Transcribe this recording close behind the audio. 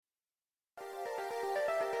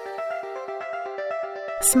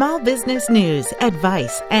Small business news,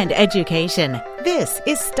 advice, and education. This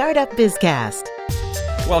is Startup Bizcast.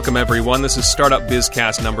 Welcome, everyone. This is Startup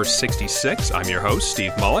Bizcast number 66. I'm your host,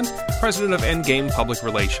 Steve Mullen, president of Endgame Public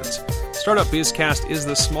Relations. Startup Bizcast is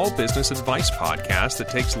the small business advice podcast that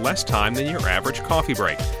takes less time than your average coffee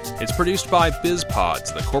break. It's produced by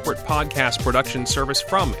BizPods, the corporate podcast production service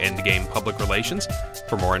from Endgame Public Relations.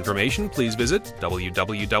 For more information, please visit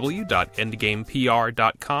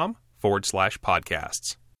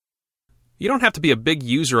www.endgamepr.com/podcasts. You don't have to be a big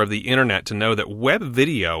user of the internet to know that web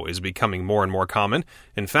video is becoming more and more common.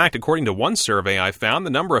 In fact, according to one survey I found, the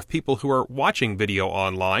number of people who are watching video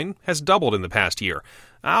online has doubled in the past year.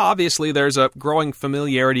 Obviously, there's a growing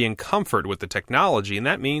familiarity and comfort with the technology, and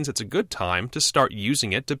that means it's a good time to start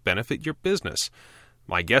using it to benefit your business.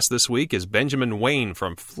 My guest this week is Benjamin Wayne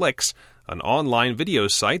from Flix, an online video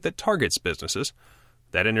site that targets businesses.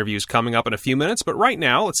 That interview is coming up in a few minutes, but right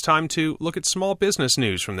now it's time to look at small business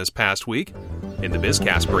news from this past week in the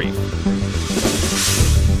Bizcast Brief.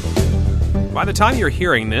 By the time you're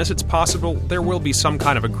hearing this, it's possible there will be some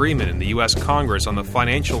kind of agreement in the U.S. Congress on the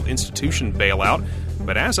financial institution bailout,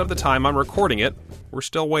 but as of the time I'm recording it, we're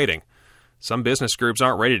still waiting. Some business groups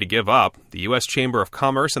aren't ready to give up. The U.S. Chamber of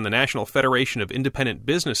Commerce and the National Federation of Independent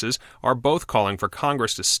Businesses are both calling for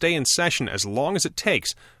Congress to stay in session as long as it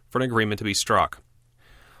takes for an agreement to be struck.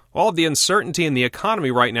 All of the uncertainty in the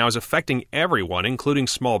economy right now is affecting everyone, including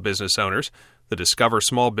small business owners. The Discover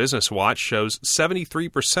Small Business Watch shows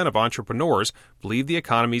 73% of entrepreneurs believe the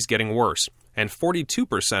economy is getting worse, and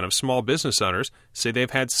 42% of small business owners say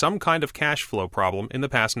they've had some kind of cash flow problem in the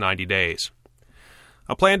past 90 days.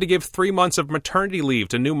 A plan to give 3 months of maternity leave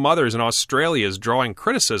to new mothers in Australia is drawing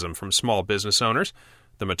criticism from small business owners.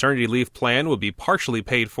 The maternity leave plan will be partially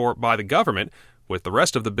paid for by the government, with the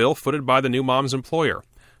rest of the bill footed by the new mom's employer.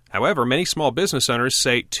 However, many small business owners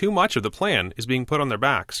say too much of the plan is being put on their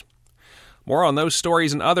backs. More on those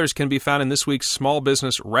stories and others can be found in this week's Small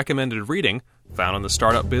Business Recommended Reading, found on the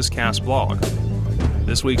Startup Bizcast blog.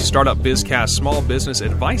 This week's Startup Bizcast Small Business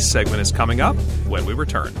Advice segment is coming up when we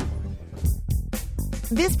return.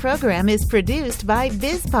 This program is produced by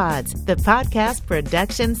BizPods, the podcast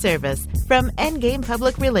production service from Endgame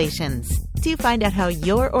Public Relations. To find out how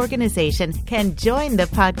your organization can join the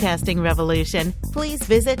podcasting revolution, please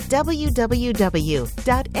visit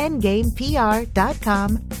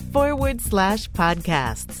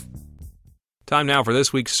www.endgamepr.com/podcasts. Time now for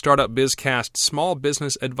this week's Startup Bizcast Small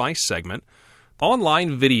Business Advice segment.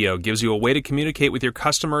 Online video gives you a way to communicate with your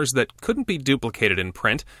customers that couldn't be duplicated in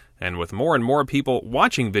print, and with more and more people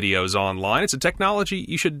watching videos online, it's a technology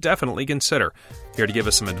you should definitely consider. Here to give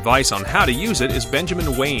us some advice on how to use it is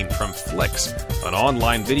Benjamin Wayne from Flix, an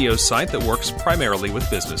online video site that works primarily with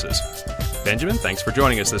businesses. Benjamin, thanks for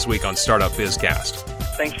joining us this week on Startup Bizcast.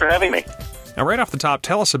 Thanks for having me. Now, right off the top,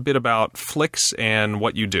 tell us a bit about Flix and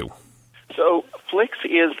what you do. So, Flix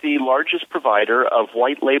is the largest provider of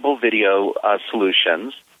white label video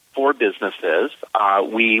solutions for businesses.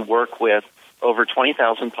 We work with over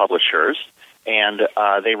 20,000 publishers, and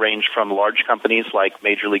they range from large companies like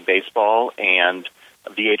Major League Baseball and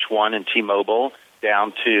VH1 and T-Mobile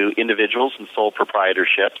down to individuals and sole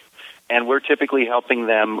proprietorships. And we're typically helping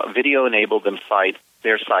them video-enable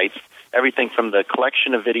their sites, everything from the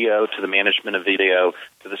collection of video to the management of video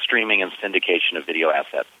to the streaming and syndication of video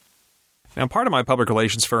assets. Now, part of my public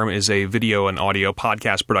relations firm is a video and audio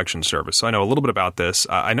podcast production service, so I know a little bit about this.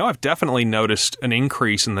 I know I've definitely noticed an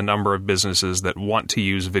increase in the number of businesses that want to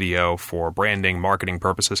use video for branding, marketing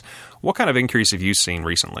purposes. What kind of increase have you seen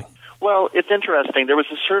recently? Well, it's interesting. There was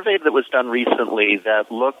a survey that was done recently that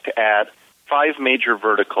looked at 5 major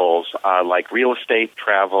verticals like real estate,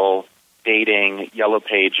 travel, dating, yellow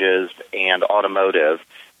pages, and automotive,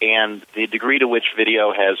 and the degree to which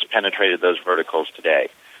video has penetrated those verticals today.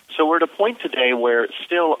 So we're at a point today where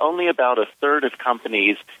still only about a third of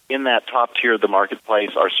companies in that top tier of the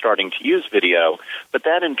marketplace are starting to use video, but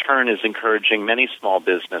that in turn is encouraging many small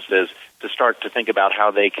businesses to start to think about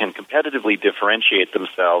how they can competitively differentiate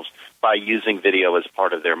themselves by using video as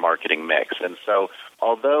part of their marketing mix. And so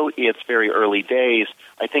although it's very early days,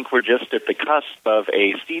 I think we're just at the cusp of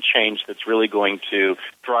a sea change that's really going to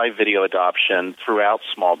drive video adoption throughout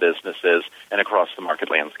small businesses and across the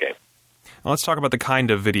market landscape. Well, let's talk about the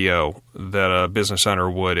kind of video that a business owner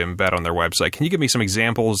would embed on their website. Can you give me some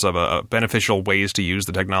examples of beneficial ways to use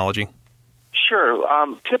the technology? Sure.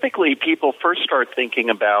 Typically, people first start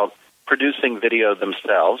thinking about producing video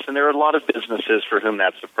themselves, and there are a lot of businesses for whom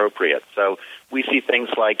that's appropriate. So we see things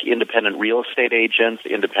like independent real estate agents,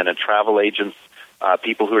 independent travel agents,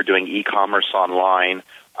 people who are doing e-commerce online,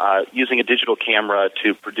 using a digital camera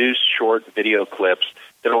to produce short video clips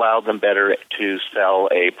that allow them better to sell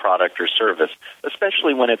a product or service,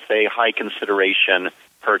 especially when it's a high consideration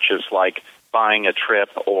purchase like buying a trip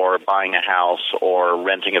or buying a house or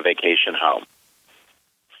renting a vacation home.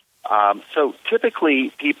 So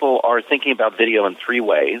typically people are thinking about video in three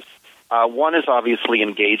ways. One is obviously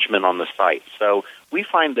engagement on the site. So we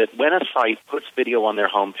find that when a site puts video on their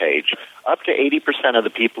homepage, up to 80% of the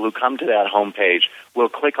people who come to that homepage will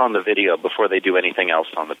click on the video before they do anything else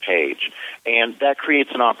on the page. And that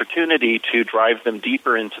creates an opportunity to drive them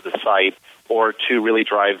deeper into the site or to really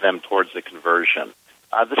drive them towards the conversion.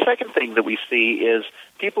 The second thing that we see is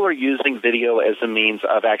people are using video as a means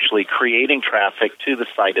of actually creating traffic to the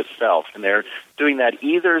site itself. And they're doing that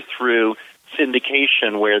either through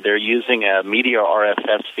syndication, where they're using a media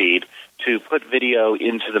RSS feed to put video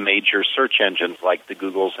into the major search engines like the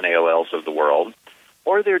Googles and AOLs of the world,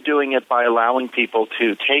 or they're doing it by allowing people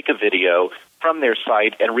to take a video from their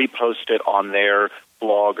site and repost it on their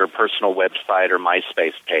blog or personal website or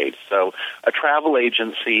MySpace page. So a travel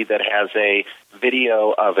agency that has a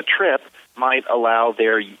video of a trip might allow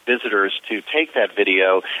their visitors to take that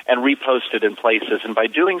video and repost it in places. And by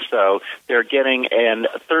doing so, they're getting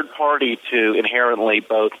a third party to inherently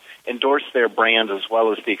both endorse their brand as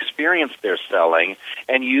well as the experience they're selling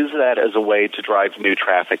and use that as a way to drive new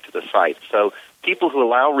traffic to the site. So people who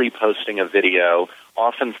allow reposting of video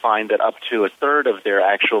often find that up to a third of their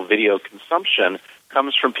actual video consumption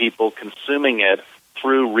comes from people consuming it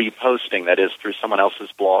through reposting, that is, through someone else's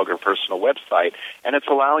blog or personal website, and it's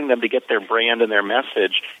allowing them to get their brand and their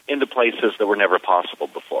message into places that were never possible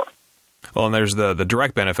before. Well, and there's the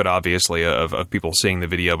direct benefit, obviously, of people seeing the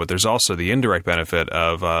video, but there's also the indirect benefit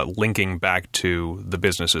of linking back to the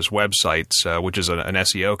business's websites, which is an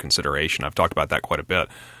SEO consideration. I've talked about that quite a bit.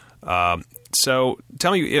 So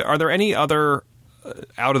tell me, are there any other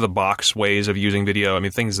out-of-the-box ways of using video? I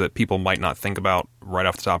mean, things that people might not think about right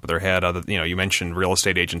off the top of their head. You mentioned real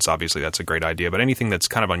estate agents. Obviously, that's a great idea. But anything that's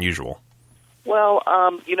kind of unusual? Well,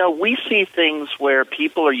 we see things where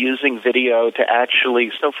people are using video to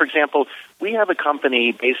actually... So, for example, we have a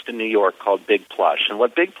company based in New York called Big Plush. And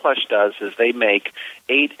what Big Plush does is they make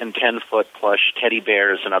 8- and 10-foot plush teddy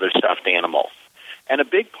bears and other stuffed animals. And a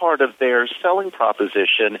big part of their selling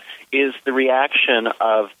proposition is the reaction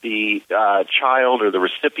of the child or the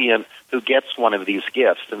recipient who gets one of these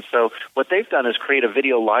gifts. And so what they've done is create a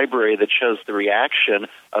video library that shows the reaction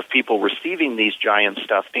of people receiving these giant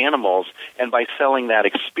stuffed animals, and by selling that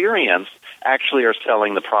experience, actually are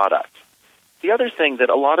selling the product. The other thing that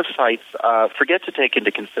a lot of sites forget to take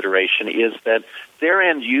into consideration is that their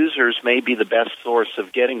end users may be the best source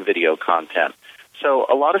of getting video content. So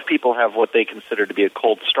a lot of people have what they consider to be a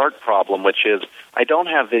cold start problem, which is, I don't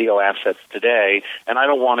have video assets today, and I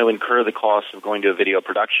don't want to incur the cost of going to a video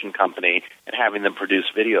production company and having them produce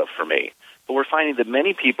video for me. But we're finding that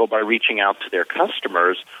many people, by reaching out to their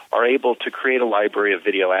customers, are able to create a library of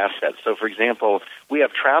video assets. So, for example, we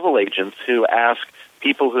have travel agents who ask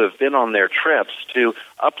people who have been on their trips to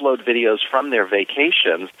upload videos from their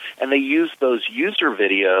vacations, and they use those user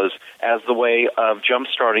videos as the way of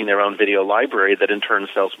jump-starting their own video library that in turn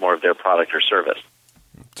sells more of their product or service.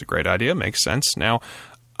 It's a great idea. Makes sense. Now,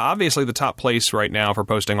 obviously the top place right now for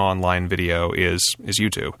posting online video is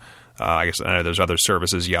YouTube. I guess I know there's other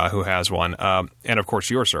services. Yahoo has one, and of course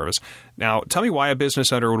your service. Now, tell me why a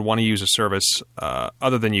business owner would want to use a service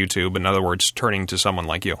other than YouTube, in other words, turning to someone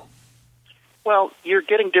like you. Well, you're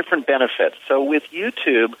getting different benefits. So with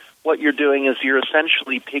YouTube, what you're doing is you're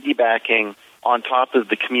essentially piggybacking on top of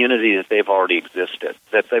the community that they've already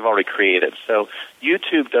created. So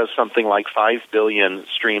YouTube does something like 5 billion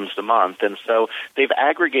streams a month, and so they've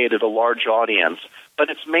aggregated a large audience,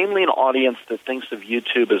 but it's mainly an audience that thinks of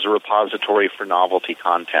YouTube as a repository for novelty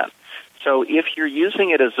content. So if you're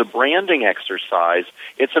using it as a branding exercise,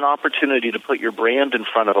 it's an opportunity to put your brand in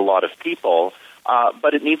front of a lot of people,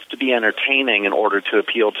 but it needs to be entertaining in order to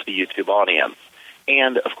appeal to the YouTube audience.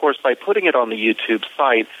 And, of course, by putting it on the YouTube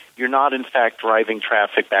site, you're not, in fact, driving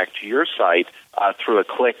traffic back to your site through a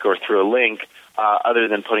click or through a link, other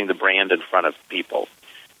than putting the brand in front of people.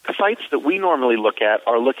 The sites that we normally look at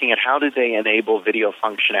are looking at how do they enable video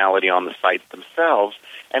functionality on the site themselves,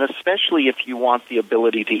 and especially if you want the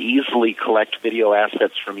ability to easily collect video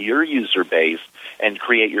assets from your user base and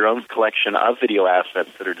create your own collection of video assets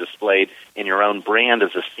that are displayed in your own brand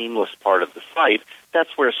as a seamless part of the site,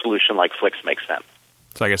 that's where a solution like Flix makes sense.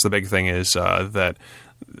 So I guess the big thing is that,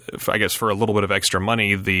 I guess for a little bit of extra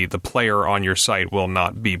money, the player on your site will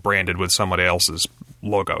not be branded with somebody else's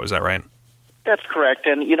logo. Is that right? That's correct.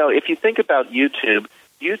 And, if you think about YouTube,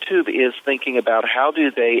 YouTube is thinking about how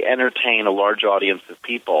do they entertain a large audience of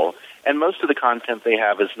people, and most of the content they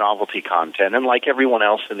have is novelty content, and like everyone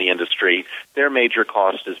else in the industry, their major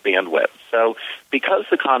cost is bandwidth. So because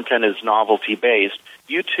the content is novelty-based,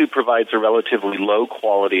 YouTube provides a relatively low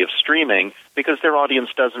quality of streaming because their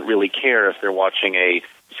audience doesn't really care if they're watching a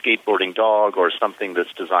skateboarding dog or something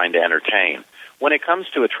that's designed to entertain. When it comes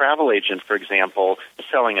to a travel agent, for example,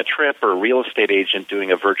 selling a trip, or a real estate agent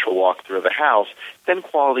doing a virtual walkthrough of a house, then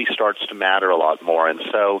quality starts to matter a lot more. And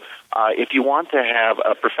so if you want to have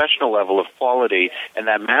a professional level of quality and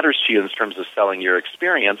that matters to you in terms of selling your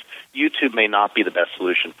experience, YouTube may not be the best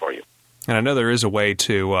solution for you. And I know there is a way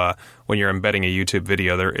to, when you're embedding a YouTube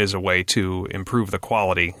video, there is a way to improve the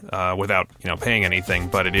quality without, paying anything.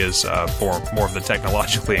 But it is for more of the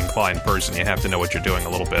technologically inclined person. You have to know what you're doing a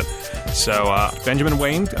little bit. So, Benjamin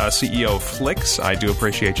Wayne, CEO of Flix, I do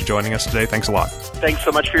appreciate you joining us today. Thanks a lot. Thanks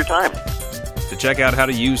so much for your time. To check out how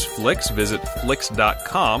to use Flix, visit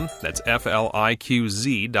Flix.com. That's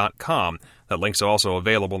FLIQZ.com. That link's also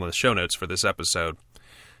available in the show notes for this episode.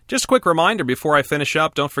 Just a quick reminder before I finish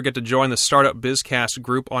up, don't forget to join the Startup Bizcast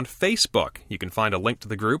group on Facebook. You can find a link to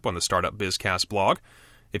the group on the Startup Bizcast blog.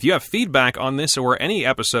 If you have feedback on this or any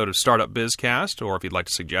episode of Startup Bizcast, or if you'd like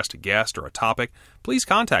to suggest a guest or a topic, please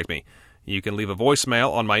contact me. You can leave a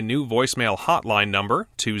voicemail on my new voicemail hotline number,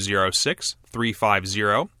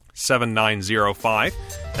 206-350-7905.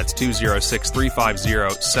 That's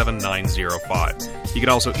 206-350-7905. You can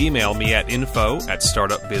also email me at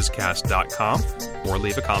info@startupbizcast.com or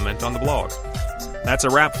leave a comment on the blog. That's a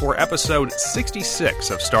wrap for episode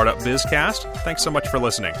 66 of Startup Bizcast. Thanks so much for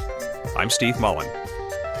listening. I'm Steve Mullen.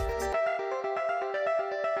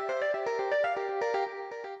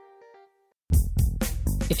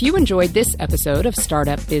 If you enjoyed this episode of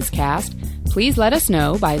Startup Bizcast, please let us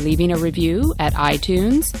know by leaving a review at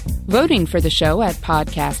iTunes, voting for the show at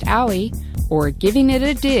Podcast Alley, or giving it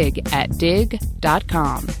a dig at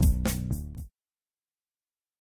dig.com.